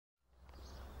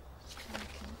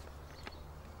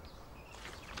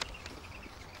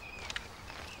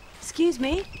Excuse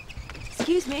me.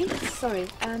 Excuse me. Sorry.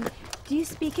 Do you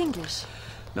speak English?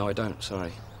 No, I don't.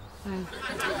 Sorry.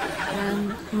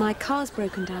 Oh. My car's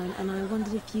broken down, and I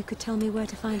wondered if you could tell me where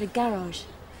to find a garage.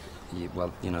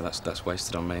 Well, you know, that's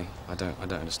wasted on me. I don't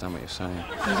understand what you're saying.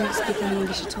 You don't speak any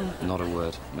English at all? Not a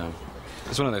word, no.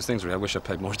 It's one of those things where I wish I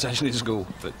paid more attention in school,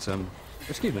 but,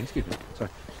 Excuse me. Sorry.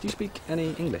 Do you speak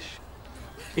any English?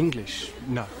 English?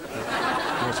 No.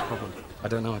 What's the problem? I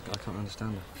don't know. I can't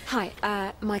understand it.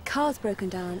 Hi. My car's broken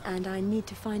down, and I need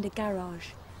to find a garage.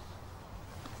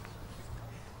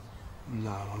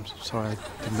 No, I'm sorry.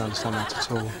 I didn't understand that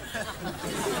at all.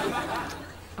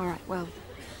 All right, well,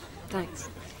 thanks.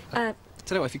 Tell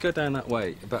you what, if you go down that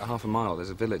way, about half a mile,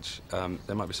 there's a village.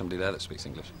 There might be somebody there that speaks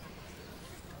English.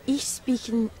 Ich speak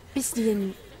ein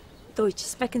bisschen Deutsch.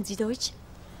 Sprechen Sie Deutsch?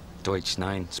 Deutsch,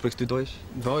 nein. Sprichst du Deutsch?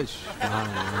 Deutsch? Nein.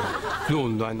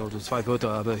 Nun, ein oder zwei Wörter,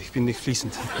 aber ich bin nicht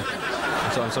fließend.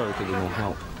 I'm sorry, could you more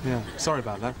help? Yeah, sorry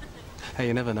about that. Hey,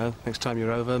 you never know. Next time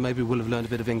you're over, maybe we'll have learned a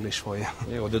bit of English for you.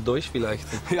 Ja, oder Deutsch vielleicht.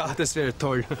 Ja, das wäre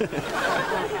toll.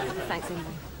 Thanks,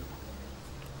 anyway.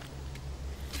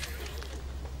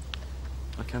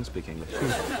 I can speak English.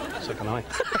 So can I.